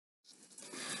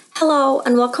Hello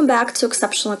and welcome back to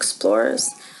Exceptional Explorers.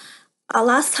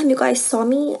 Last time you guys saw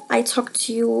me, I talked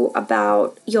to you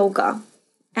about yoga,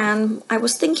 and I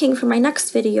was thinking for my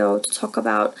next video to talk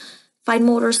about fine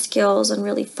motor skills and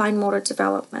really fine motor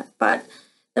development. But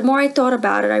the more I thought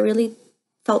about it, I really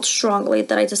felt strongly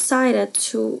that I decided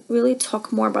to really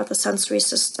talk more about the sensory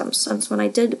system, since when I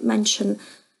did mention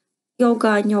yoga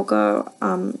and yoga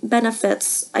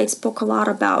benefits, I spoke a lot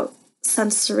about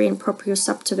sensory and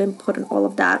proprioceptive input and all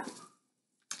of that.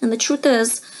 And the truth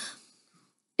is,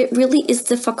 it really is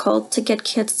difficult to get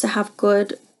kids to have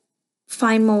good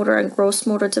fine motor and gross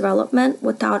motor development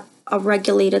without a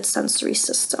regulated sensory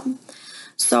system.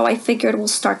 So I figured we'll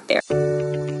start there.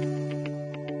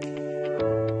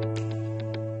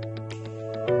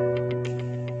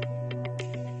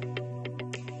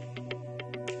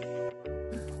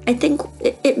 I think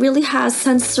it really has,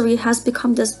 sensory has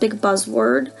become this big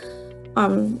buzzword.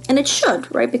 And it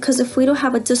should, right? Because if we don't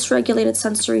have a dysregulated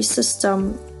sensory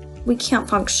system, we can't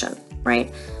function,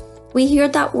 right? We hear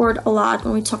that word a lot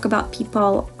when we talk about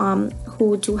people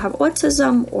who do have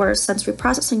autism or sensory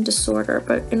processing disorder.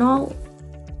 But the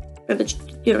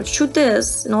truth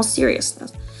is, in all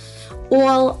seriousness,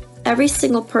 every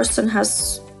single person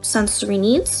has sensory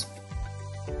needs.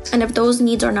 And if those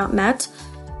needs are not met,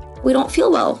 we don't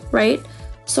feel well, right?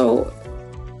 So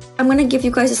I'm going to give you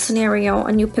guys a scenario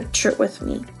and you picture it with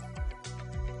me.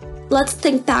 Let's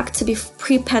think back to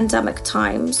pre-pandemic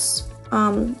times.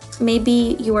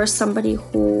 Maybe you are somebody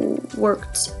who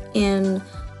worked in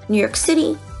New York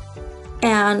City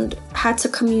and had to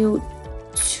commute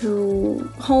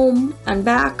to home and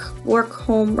back, work,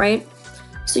 home, right?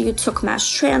 So you took mass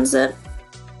transit.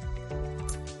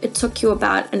 It took you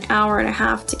about an hour and a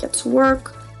half to get to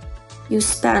work. You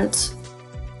spent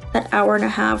that hour and a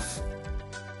half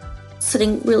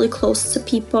sitting really close to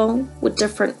people with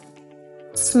different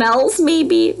smells,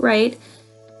 maybe, right?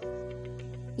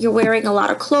 You're wearing a lot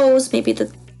of clothes. Maybe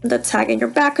the tag in your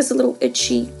back is a little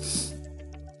itchy,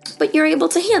 but you're able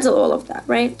to handle all of that,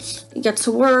 right? You get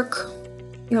to work,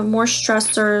 you have more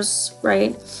stressors,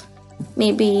 right?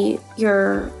 Maybe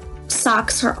your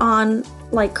socks are on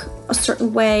like a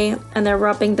certain way and they're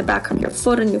rubbing the back of your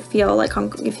foot and you feel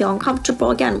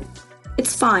uncomfortable. Again,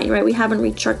 it's fine, right? We haven't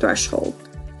reached our threshold.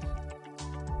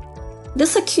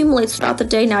 This accumulates throughout the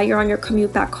day. Now you're on your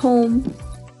commute back home.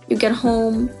 You get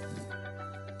home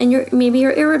and maybe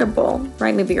you're irritable,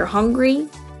 right? Maybe you're hungry.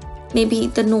 Maybe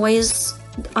the noise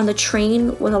on the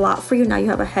train was a lot for you. Now you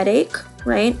have a headache,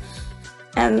 right?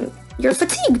 And you're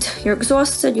fatigued, you're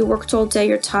exhausted, you worked all day,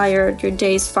 you're tired, your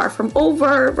day's far from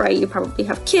over, right? You probably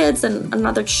have kids and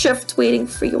another shift waiting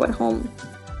for you at home.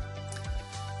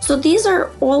 So these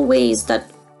are all ways that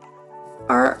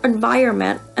our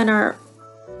environment and our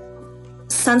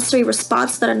sensory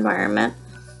response to that environment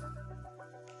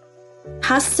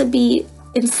has to be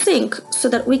in sync so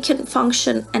that we can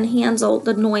function and handle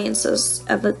the annoyances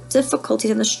and the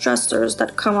difficulties and the stressors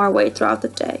that come our way throughout the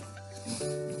day.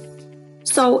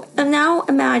 So, and now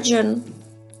imagine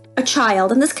a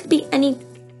child, and this could be any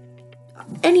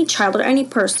child or any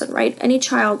person, right? Any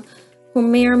child who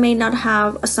may or may not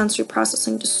have a sensory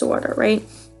processing disorder, right?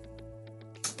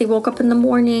 They woke up in the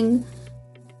morning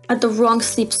at the wrong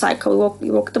sleep cycle.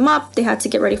 You woke them up, they had to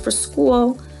get ready for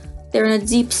school, they're in a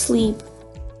deep sleep,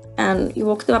 and you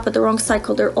woke them up at the wrong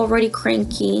cycle, they're already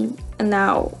cranky, and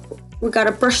now we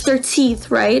gotta brush their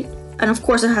teeth, right? And of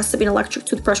course it has to be an electric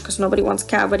toothbrush because nobody wants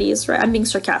cavities, right? I'm being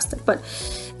sarcastic, but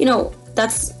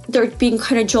they're being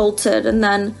kind of jolted, and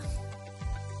then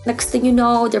next thing you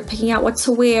know, they're picking out what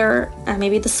to wear, and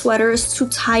maybe the sweater is too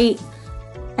tight,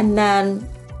 and then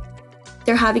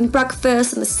they're having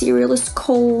breakfast and the cereal is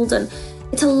cold, and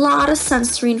it's a lot of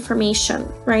sensory information,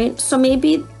 right? So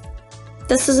maybe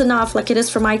this is enough, like it is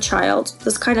for my child.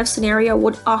 This kind of scenario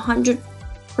would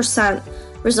 100%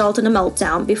 result in a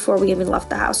meltdown before we even left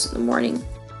the house in the morning.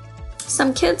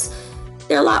 Some kids,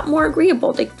 they're a lot more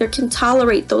agreeable. They can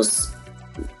tolerate those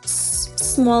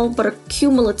small but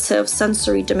accumulative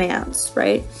sensory demands,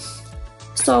 right?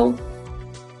 So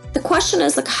the question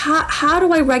is, like, how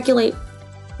do I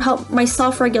help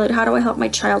myself regulate? How do I help my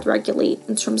child regulate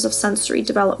in terms of sensory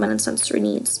development and sensory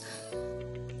needs?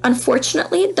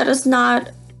 Unfortunately, that is not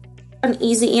an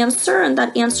easy answer, and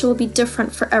that answer will be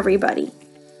different for everybody.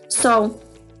 So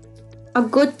a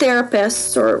good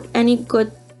therapist or any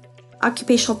good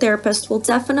occupational therapist will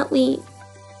definitely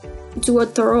do a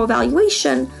thorough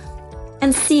evaluation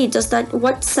and see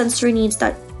what sensory needs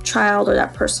that child or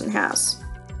that person has.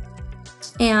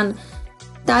 And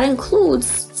that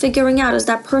includes figuring out, is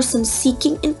that person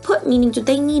seeking input? Meaning, do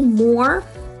they need more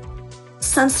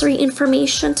sensory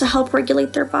information to help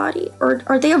regulate their body? Or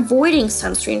are they avoiding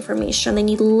sensory information? They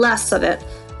need less of it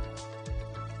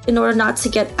in order not to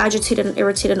get agitated and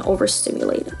irritated and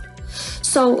overstimulated.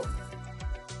 So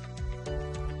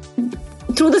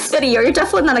through this video, you're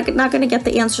definitely not going to get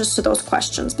the answers to those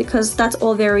questions, because that's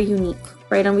all very unique,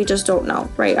 right? And we just don't know,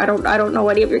 right? I don't know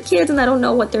any of your kids, and I don't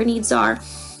know what their needs are.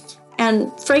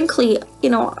 And frankly,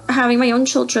 having my own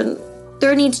children,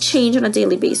 their needs change on a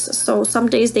daily basis. So some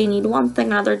days they need one thing,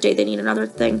 another day they need another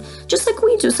thing, just like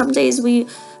we do. Some days we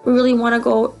really want to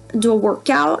go do a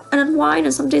workout and unwind,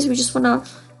 and some days we just want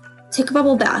to take a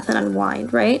bubble bath and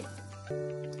unwind, right?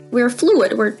 We're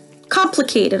fluid, we're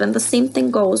complicated, and the same thing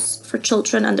goes for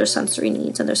children and their sensory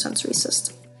needs and their sensory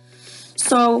system.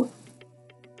 So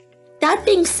that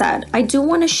being said, I do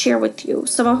want to share with you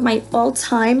some of my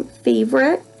all-time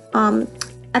favorite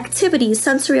activities,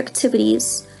 sensory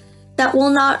activities that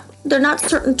they're not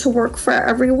certain to work for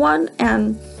everyone,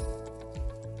 and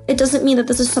it doesn't mean that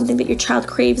this is something that your child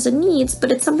craves and needs,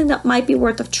 but it's something that might be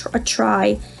worth a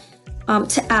try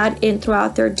to add in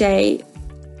throughout their day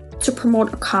to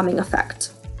promote a calming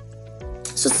effect.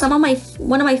 So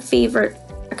one of my favorite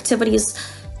activities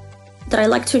that I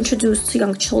like to introduce to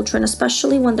young children,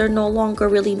 especially when they're no longer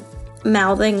really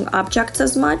mouthing objects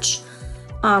as much.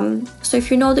 So if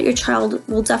you know that your child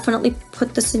will definitely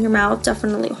put this in your mouth,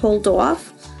 definitely hold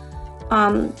off.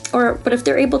 But if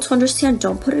they're able to understand,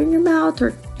 don't put it in your mouth,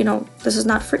 or this is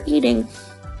not for eating.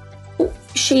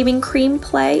 Shaving cream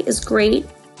play is great.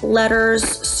 Letters,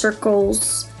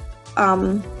 circles,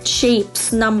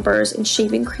 shapes, numbers, and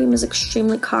shaving cream is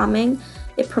extremely calming.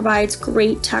 It provides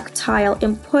great tactile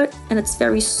input, and it's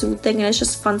very soothing, and it's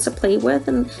just fun to play with,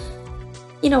 and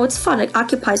it's fun. It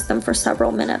occupies them for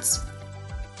several minutes.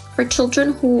 For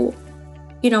children who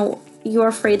you're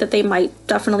afraid that they might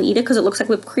definitely eat it because it looks like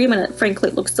whipped cream, and frankly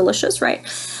it looks delicious, right?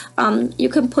 You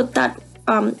can put that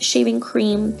shaving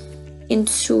cream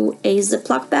into a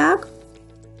Ziploc bag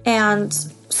and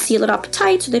seal it up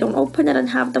tight so they don't open it, and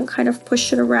have them kind of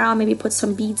push it around, maybe put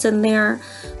some beads in there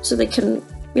so they can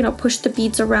push the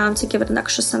beads around to give it an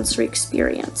extra sensory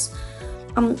experience.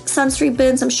 Sensory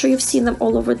bins, I'm sure you've seen them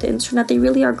all over the internet. They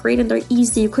really are great, and they're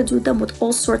easy. You could do them with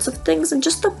all sorts of things, and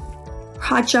just the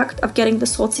project of getting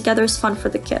this all together is fun for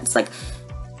the kids. Like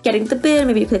getting the bin,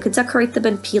 maybe they could decorate the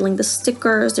bin, peeling the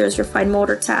stickers. There's your fine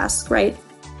motor task, right?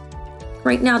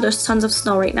 Right now there's tons of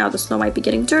snow. Right now the snow might be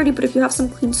getting dirty, but if you have some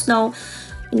clean snow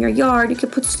in your yard, you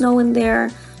could put snow in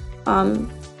there. A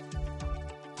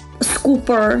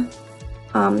scooper,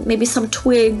 maybe some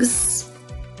twigs.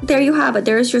 There you have it.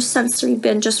 There's your sensory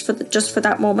bin just for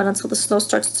that moment until the snow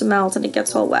starts to melt and it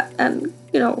gets all wet and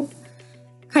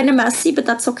kind of messy, but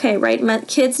that's okay, right?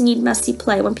 Kids need messy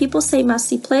play. When people say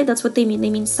messy play, that's what they mean. They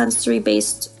mean sensory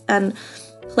based and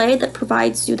play that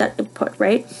provides you that input,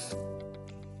 right?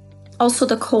 Also,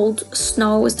 the cold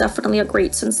snow is definitely a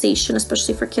great sensation,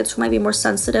 especially for kids who might be more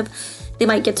sensitive. They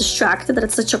might get distracted that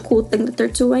it's such a cool thing that they're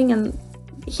doing, and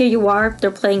here you are,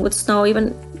 they're playing with snow.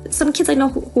 Even some kids I know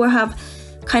who have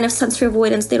kind of sensory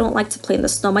avoidance, they don't like to play in the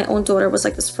snow. My own daughter was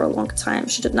like this for a long time.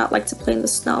 She did not like to play in the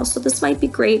snow. So this might be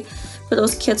great for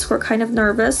those kids who are kind of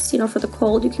nervous, for the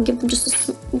cold. You can give them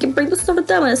you can bring the snow to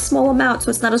them in a small amount so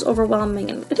it's not as overwhelming.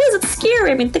 And it's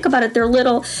scary. I mean, think about it. They're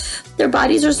little, their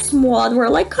bodies are small, and we're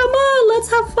like, come on, let's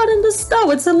have fun in the snow.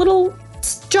 It's a little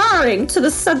jarring to the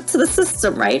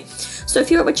system, right? So if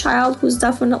you have a child who's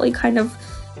definitely kind of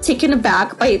taken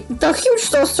aback by the huge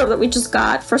snowstorm that we just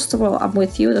got, first of all, I'm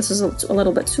with you. This is a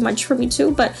little bit too much for me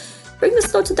too, but bring the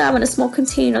snow to them in a small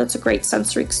container. It's a great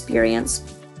sensory experience.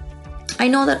 I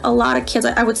know that a lot of kids,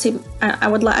 I would say,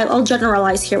 I'll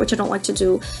generalize here, which I don't like to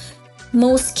do.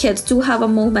 Most kids do have a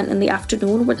moment in the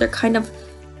afternoon where they're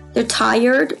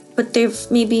tired, but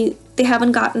they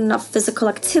haven't gotten enough physical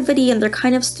activity, and they're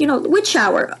kind of, witch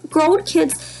hour. Grown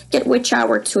kids get witch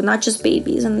hour too, not just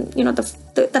babies. And,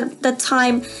 that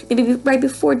time, maybe right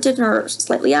before dinner or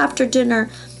slightly after dinner,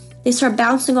 they start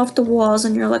bouncing off the walls,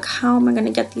 and you're like, how am I going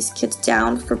to get these kids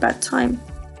down for bedtime?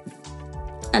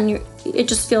 And it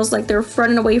just feels like they're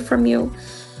running away from you.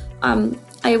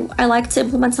 I like to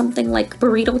implement something like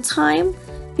burrito time.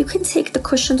 You can take the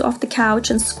cushions off the couch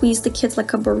and squeeze the kids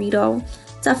like a burrito.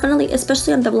 Definitely,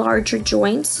 especially on the larger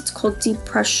joints. It's called deep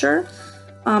pressure.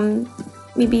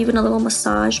 Maybe even a little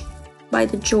massage by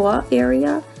the jaw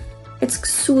area. It's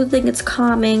soothing, it's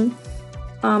calming.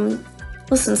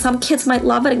 Listen, some kids might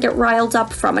love it and get riled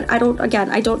up from it. I don't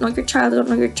know your child, I don't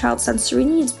know your child's sensory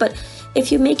needs, but if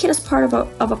you make it as part of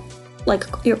a like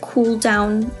your cool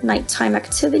down nighttime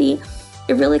activity,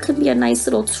 it really could be a nice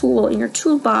little tool in your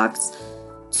toolbox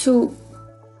to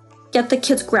get the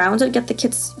kids grounded, get the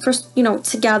kids first,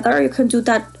 together. You can do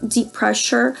that deep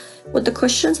pressure with the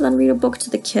cushions and then read a book to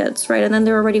the kids, right? And then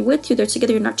they're already with you, they're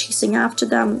together, you're not chasing after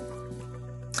them.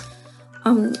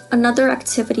 Another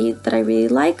activity that I really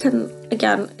like, and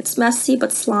again, it's messy,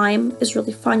 but slime is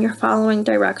really fun. You're following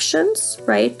directions,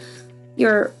 right?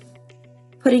 You're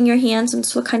putting your hands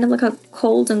into a kind of like a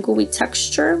cold and gooey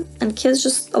texture. And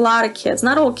kids, a lot of kids,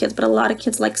 not all kids, but a lot of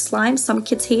kids like slime. Some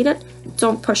kids hate it.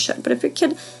 Don't push it. But if your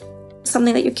kid,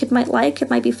 something that your kid might like, it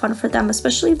might be fun for them,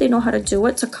 especially if they know how to do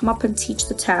it, to come up and teach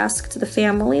the task to the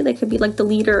family. They could be like the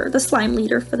leader, the slime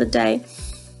leader for the day.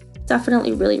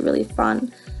 Definitely really, really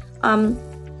fun.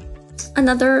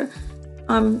 Another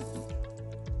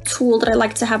tool that I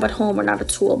like to have at home, or not a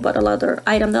tool, but another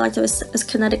item that I like to have is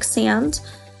kinetic sand.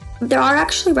 There are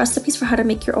actually recipes for how to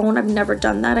make your own. I've never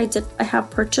done that. I have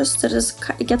purchased.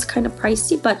 It gets kind of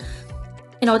pricey, but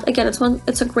again,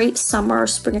 it's a great summer or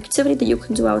spring activity that you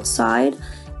can do outside,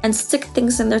 and stick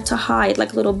things in there to hide,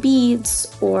 like little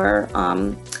beads or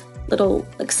little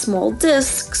like small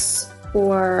discs,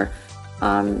 or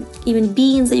even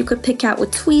beans that you could pick out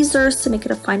with tweezers to make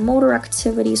it a fine motor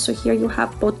activity. So here you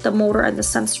have both the motor and the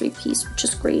sensory piece, which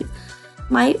is great.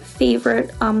 My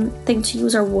favorite thing to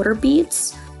use are water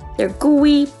beads. They're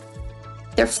gooey.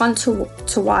 They're fun to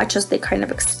watch as they kind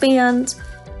of expand.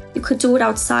 You could do it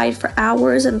outside for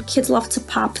hours, and kids love to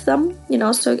pop them,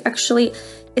 so actually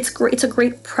it's great. It's a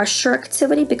great pressure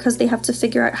activity because they have to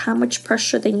figure out how much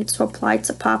pressure they need to apply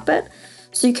to pop it.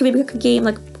 So you can maybe make a game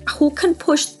like who can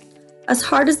push as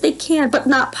hard as they can but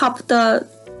not pop the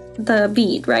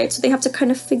bead, right? So they have to kind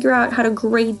of figure out how to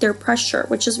grade their pressure,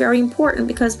 which is very important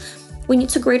because we need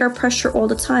to grade our pressure all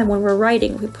the time when we're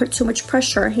writing. If we put too much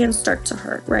pressure, our hands start to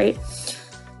hurt, right?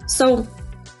 So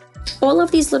all of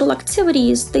these little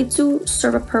activities, they do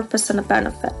serve a purpose and a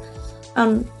benefit.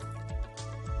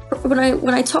 When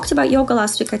I talked about yoga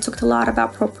last week, I talked a lot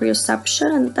about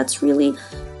proprioception, and that's really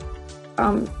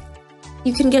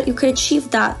you can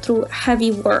achieve that through heavy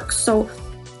work. So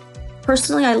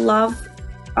personally, I love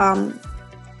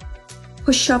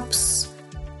push-ups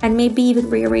and maybe even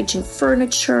rearranging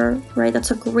furniture, right?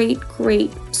 That's a great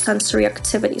sensory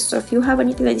activity. So if you have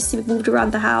anything that needs to be moved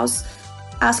around the house,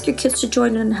 ask your kids to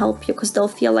join in and help you, because they'll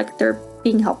feel like they're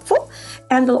being helpful,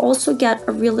 and they'll also get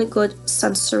a really good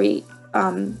sensory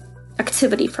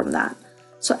activity from that.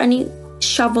 So any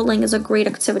shoveling is a great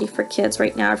activity for kids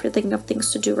right now if you're thinking of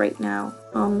things to do right now.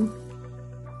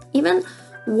 Even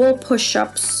wall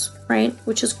push-ups, right?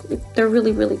 They're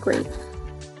really, really great.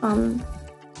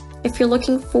 If you're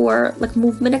looking for like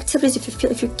movement activities, if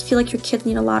you feel like your kid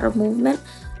need a lot of movement,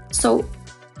 so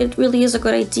it really is a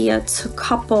good idea to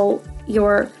couple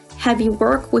your heavy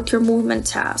work with your movement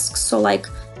tasks. So like,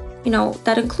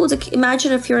 that includes,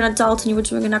 imagine if you're an adult and you were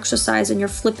doing an exercise and you're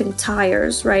flipping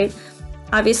tires, right?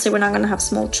 Obviously, we're not going to have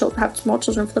small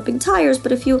children flipping tires,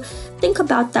 but if you think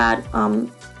about that,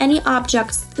 any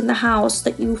objects in the house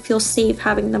that you feel safe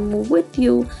having them move with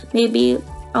you, maybe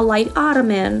a light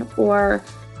ottoman or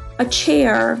a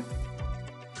chair,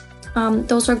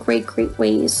 those are great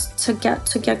ways to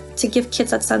give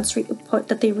kids that sensory input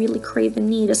that they really crave and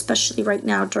need, especially right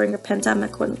now during a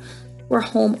pandemic when we're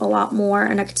home a lot more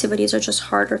and activities are just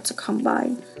harder to come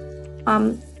by.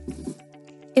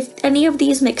 If any of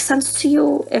these make sense to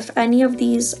you, if any of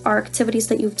these are activities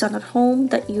that you've done at home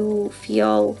that you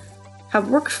feel have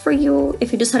worked for you,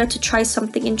 if you decided to try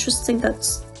something interesting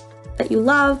that you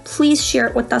love, please share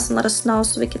it with us and let us know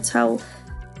so we can tell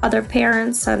other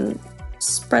parents and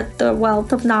spread the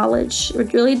wealth of knowledge.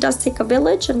 It really does take a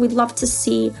village, and we'd love to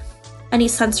see any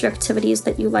sensory activities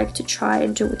that you like to try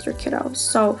and do with your kiddos.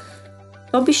 So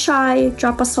don't be shy,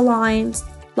 drop us a line,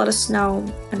 let us know,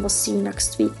 and we'll see you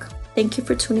next week. Thank you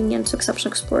for tuning in to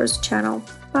Exceptional Explorers channel.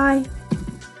 Bye.